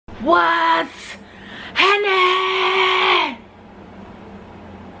What's happening?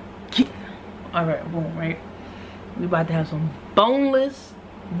 Alright, boom, right? We about to have some boneless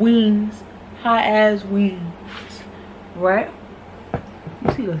wings, hot ass wings, right?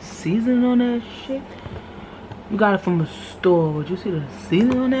 You see the seasoning on that shit? We got it from a store, but you see the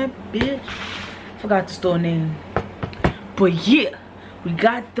seasoning on that bitch? Forgot the store name. But yeah, we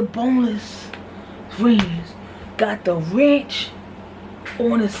got the boneless wings, got the ranch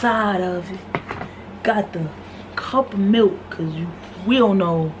on the side of it, got the cup of milk, cause we don't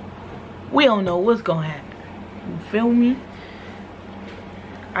know what's gonna happen. You feel me?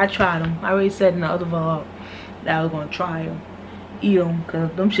 I tried them. I already said in the other vlog that I was gonna try them, eat them,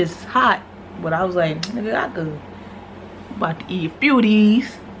 cause them shits is hot. But I was like, nigga, I could. I'm about to eat a few of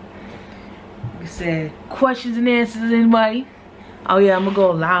these. Like I said, questions and answers, anybody? Oh yeah, I'm gonna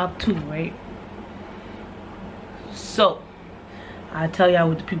go live too, right? So I tell y'all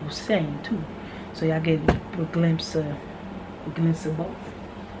what the people saying too, so y'all get a glimpse of both,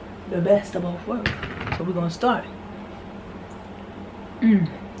 the best of both worlds. So we're gonna start.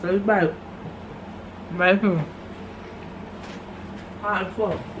 Let's bite right here. Hot as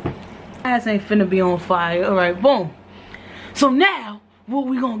fuck. Ass ain't finna be on fire. All right, boom. So now what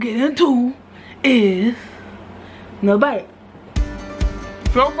we gonna get into is another bite.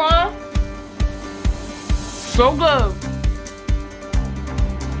 So far, so good.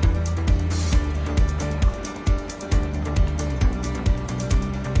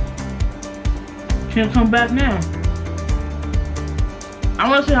 Can't come back now. I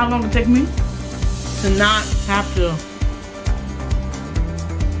wanna see how long it take me to not have to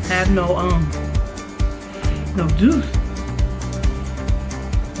have no juice,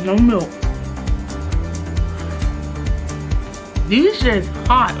 no milk. These shit's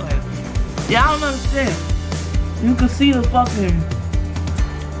hot, like, yeah, I don't understand. You can see the fucking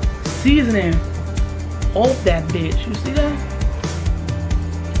seasoning off that bitch. You see that?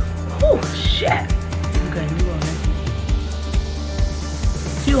 Oh shit. Okay, you go ahead.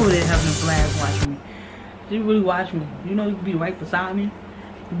 She over there having a blast watching me. She really watch me. You know you can be right beside me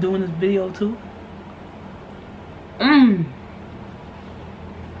doing this video too.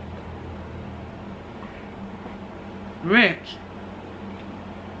 Ranch.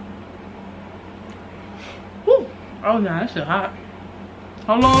 Woo. Oh nah, that shit hot.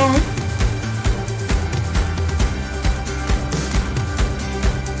 Hold on.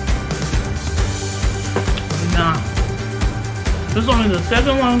 Nah. This is only the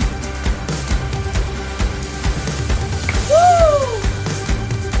second one. Woo!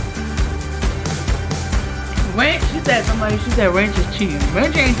 Ranch, she said ranch is cheating.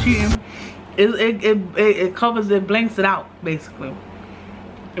 Ranch ain't cheating. It covers it, blanks it out, basically.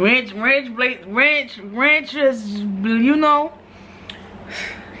 Ranch is, you know,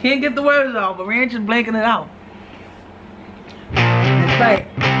 can't get the words out, but ranch is blanking it out. That's right.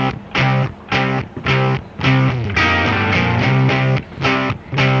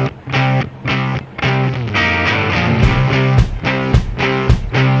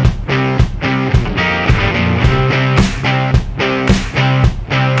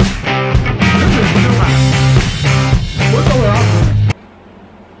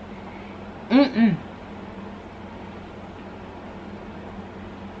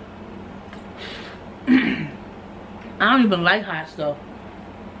 I don't even like hot stuff.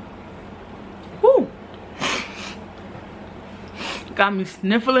 Whew. Got me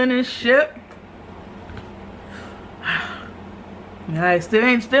sniffling and shit. I still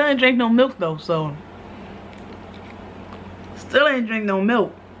ain't drink no milk though, so still ain't drink no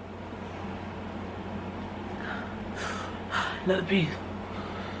milk. Another piece.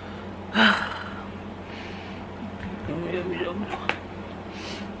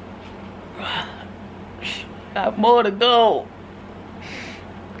 Got more to go.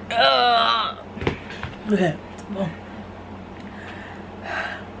 Okay, boom.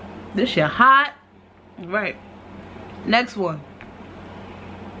 This shit hot. Right. Next one.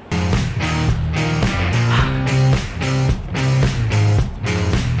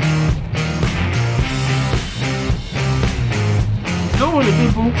 Doing it,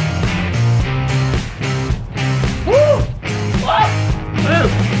 people. Woo! What?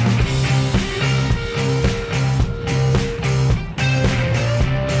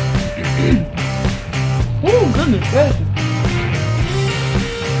 Oh, goodness gracious.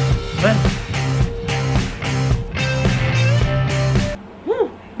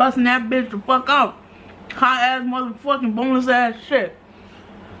 Woo! Busting that bitch the fuck out. Hot ass motherfucking boneless ass shit.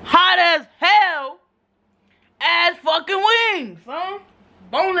 Hot as hell ass fucking wings, huh?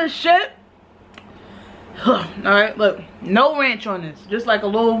 Boneless shit. Alright, look. No ranch on this. Just like a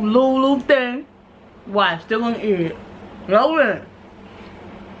little thing. Why? Still gonna eat it. No ranch.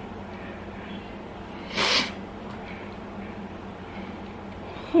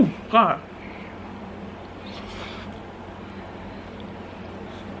 Oh, God.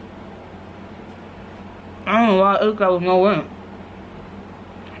 I don't know why I ate that with no ranch.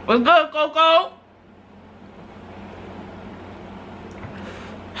 What's good, Coco?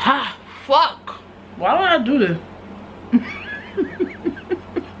 Ha, fuck. Why would I do this?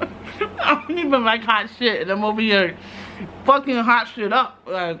 I don't even like hot shit, and I'm over here fucking hot shit up.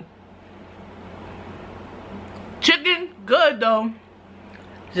 Like, chicken, good though.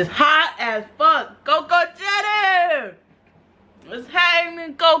 Just hot as fuck. Coco Cheddar! What's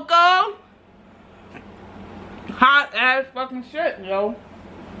happening, Coco? Hot ass fucking shit, yo.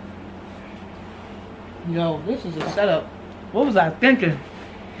 Yo, this is a setup. What was I thinking?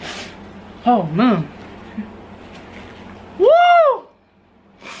 Oh, man. Woo!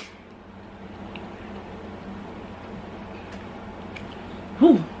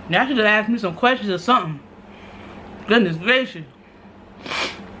 Whew. Now I should have asked me some questions or something. Goodness gracious.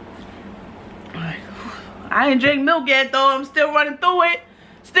 I ain't drink milk yet though. I'm still running through it.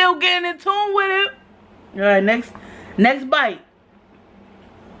 Still getting in tune with it. Alright, next bite.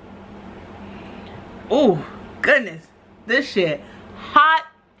 Oh, goodness. This shit hot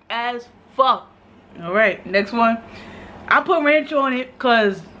as fuck. Alright, next one. I put ranch on it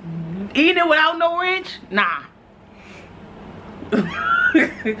because eating it without no ranch, nah.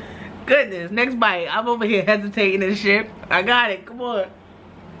 Goodness, next bite. I'm over here hesitating and shit. I got it. Come on.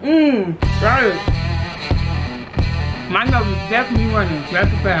 Right. My nose is definitely running.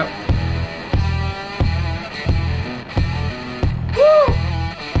 That's a fact. Woo!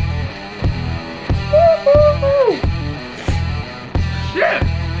 Woo, woo, woo. Shit.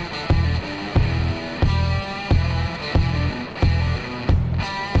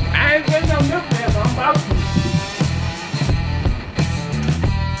 I ain't getting no milk there, but I'm about to.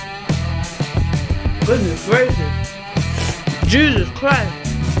 Goodness gracious. Jesus Christ.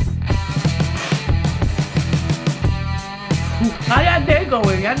 How y'all day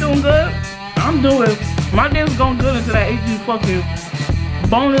going? Y'all doing good? I'm doing. My day was going good until I ate these fucking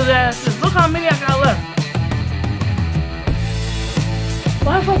boneless asses. Look how many I got left.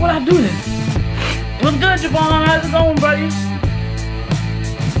 Why the fuck would I do this? What's good, Javon? How's it going, buddy?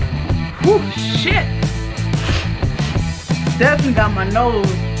 Whew, shit. Definitely got my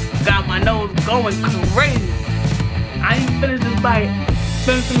nose going crazy. I ain't finished this bite.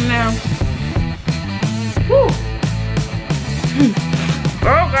 Finish them now. Whew.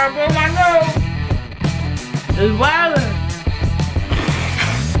 Oh, gotta blow my nose. It's wildin'.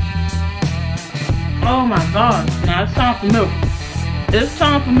 Oh my god. Now it's time for milk. It's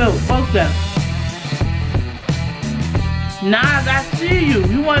time for milk. Fuck that. Nas, I see you.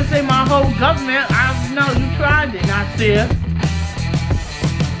 You want to say my whole government? I know you tried it. I see it.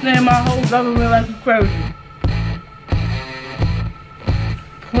 Saying my whole government like you crazy.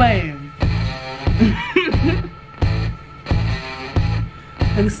 Playing.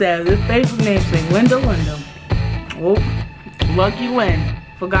 Like I said, this Facebook name say Linda. Oh, Lucky Lin.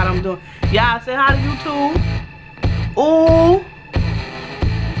 Forgot I'm doing. Y'all say hi to YouTube. Ooh.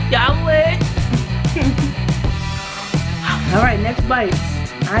 Y'all lit. Alright, next bite.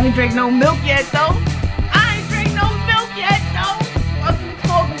 I ain't drink no milk yet though. What you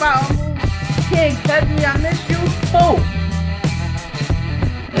talking about? Can't catch me, I miss you. Oh.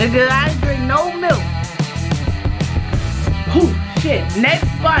 Nigga, I ain't drink no milk. Whew. Shit, next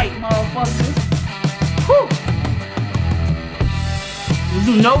bite, motherfuckers. Whew. You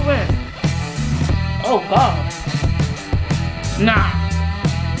do no rent. Oh, God. Nah.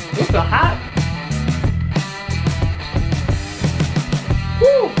 It's a hot.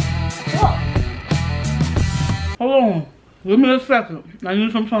 Whew. What? Hold on. Give me a second. I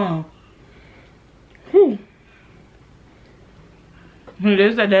need some time. Whew.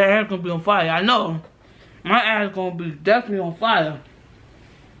 They said that ass gonna be on fire. I know. My ass gonna be definitely on fire.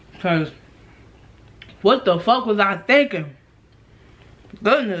 Cause what the fuck was I thinking?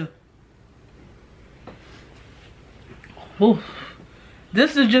 Goodness. Oof.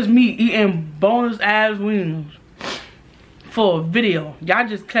 This is just me eating boneless ass wings for a video. Y'all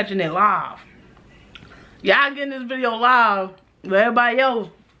just catching it live. Y'all getting this video live, but everybody else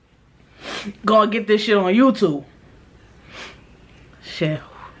gonna get this shit on YouTube. Shit.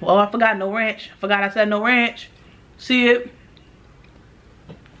 Oh, I forgot no ranch. Forgot I said no ranch. See it?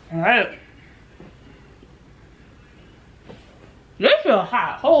 Alright. This feel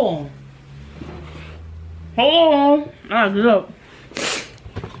hot. Hold on. Hold on. I get up.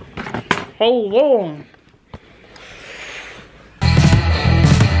 Hold on.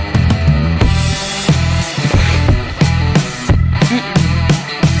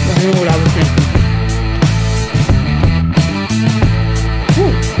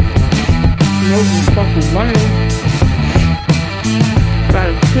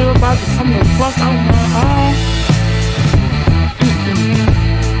 Come the fuck out my eye.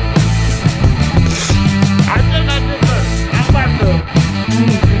 I think I did good. I'm about to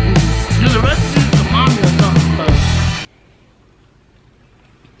do the rest of these to mommy or something.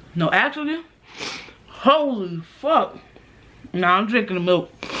 No, actually, holy fuck. Nah, I'm drinking the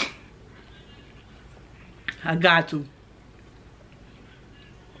milk. I got to.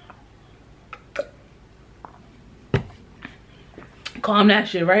 Calm that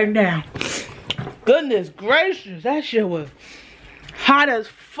shit right down. Goodness gracious, that shit was hot as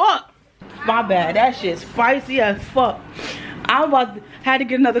fuck. My bad, that shit spicy as fuck. Had to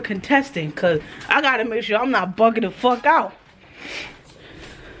get another contestant because I gotta make sure I'm not bugging the fuck out.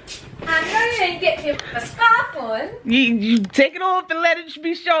 I know you didn't get me a scarf on. You take it off and let it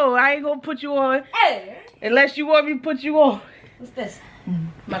be shown. I ain't gonna put you on. Hey. Unless you want me to put you on. What's this?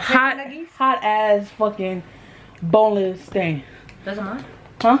 My Hot ass fucking boneless thing. Does mine?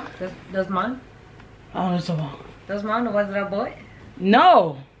 Huh? Does mine? I don't know. Does mine or was it a boy?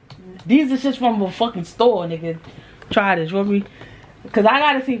 No. These are just from a fucking store, nigga. Try this, will me? Because I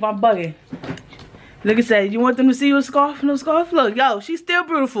gotta see if I'm bugging. Nigga said, you want them to see your scarf? No scarf? Look, yo, she's still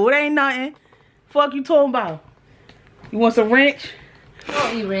beautiful. It ain't nothing. Fuck you talking about? You want some ranch? I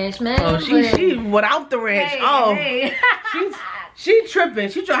don't eat ranch, man. Oh, she without the ranch. Hey, oh, hey. she tripping.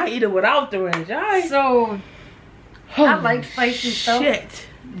 She trying to eat it without the ranch. All right. So, Holy I like spicy stuff. Shit.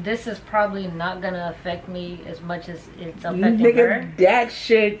 This is probably not gonna affect me as much as it's affecting Nigga, her. that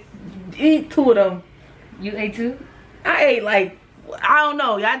shit. Eat 2 of them. You ate 2? I ate like, I don't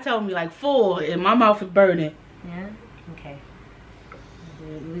know. Y'all tell me like 4 and my mouth is burning. Yeah? Okay.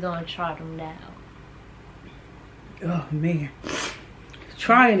 We're gonna try them now. Oh, man.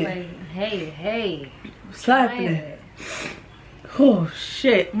 Trying it. Like, hey. Slapping it. Oh,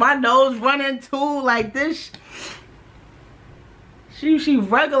 shit. My nose running too like this. She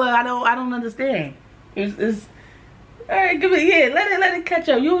regular. I don't understand. It's all right. Give it. Yeah, let it catch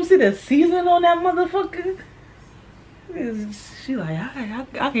up. You don't see the season on that motherfucker. She like, I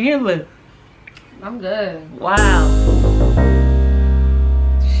can handle it. I'm good. Wow.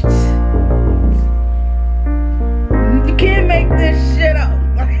 You can't make this shit up.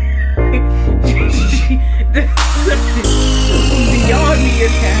 This is beyond me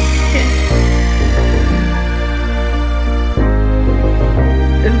at that.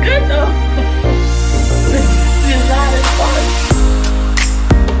 It's good though. It's not as fun.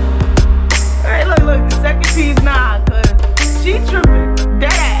 Alright, look, the second piece, nah, cause she tripping.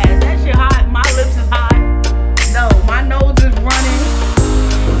 Dead ass. That shit hot. My lips is hot. No, my nose is running.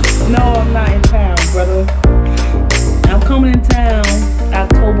 No, I'm not in town, brother. I'm coming in town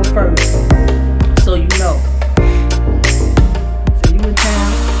October 1st. So you know. So you in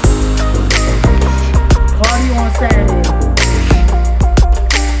town. Party on Saturday.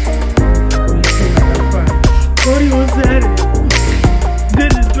 Party on Saturday.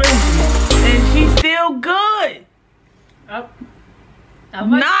 Goodness gracious. And she's still good.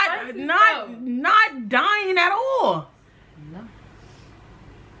 Not dying at all. No.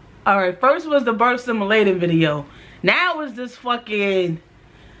 Alright, first was the birth simulator video. Now it's this fucking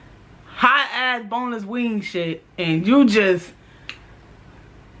hot ass boneless wing shit. And you just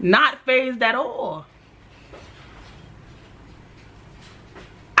not phased at all.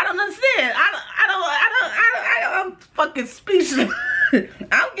 I don't understand. I'm fucking speechless.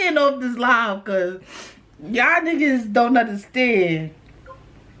 I'm getting off this live because y'all niggas don't understand.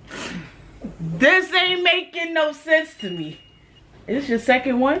 This ain't making no sense to me. Is this your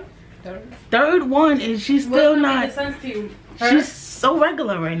second one? Third one, and she's still not. Make sense to you? She's so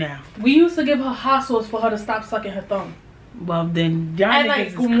regular right now. We used to give her hot sauce for her to stop sucking her thumb. Well, then y'all At niggas like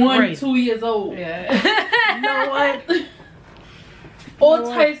is 1, crazy. 2 years old. Yeah. You know what? All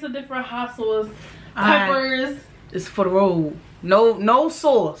types of different hot sauce, peppers. It's for the road. No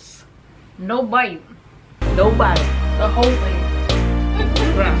sauce. No bite. Nobody. The whole thing.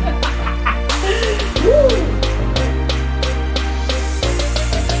 Woo!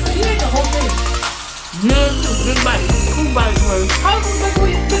 She ate the whole thing. Yeah, big bite. 2 bites worth. How is this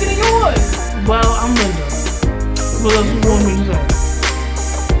bigger than yours? Well, I'm Linda. What else you want me to say?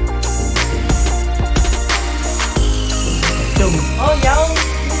 Oh, y'all,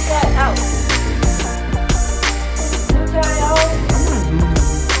 leave that out. Leave that out.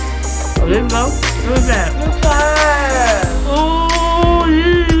 Oh, there we go. Who's that? Oh,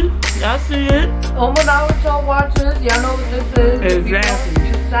 yeah. Y'all see it? Oh my God, what y'all watchers, y'all know what this is. Exactly.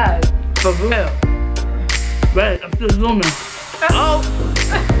 You sad. For real. Right, I'm still zooming. Oh!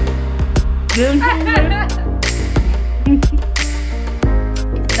 Didn't zoom in.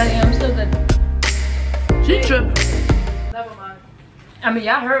 Yeah, I'm still good. She tripping. Never mind. I mean,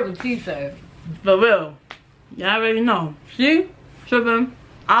 y'all heard what she said. For real. Y'all already know. See? Tripping.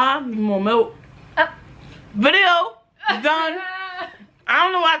 Need more milk. Video done. I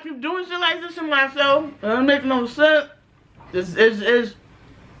don't know why I keep doing shit like this to myself. It doesn't make no sense. That's it.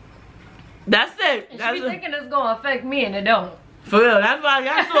 And she be thinking it's gonna affect me and it don't. For real, that's why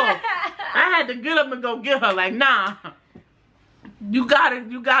y'all saw. I had to get up and go get her. Like, nah. You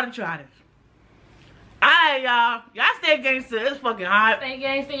gotta try this. Alright, y'all. Y'all stay gangster. It's fucking hot. Stay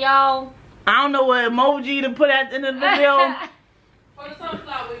gangster, y'all. I don't know what emoji to put at the end of the video. Or the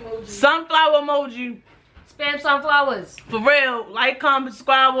sunflower emoji. Sunflower emoji. Spam sunflowers. For real. Like, comment,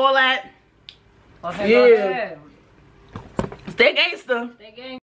 subscribe, all that. Okay, Yeah. Stay gangster. Stay gangster.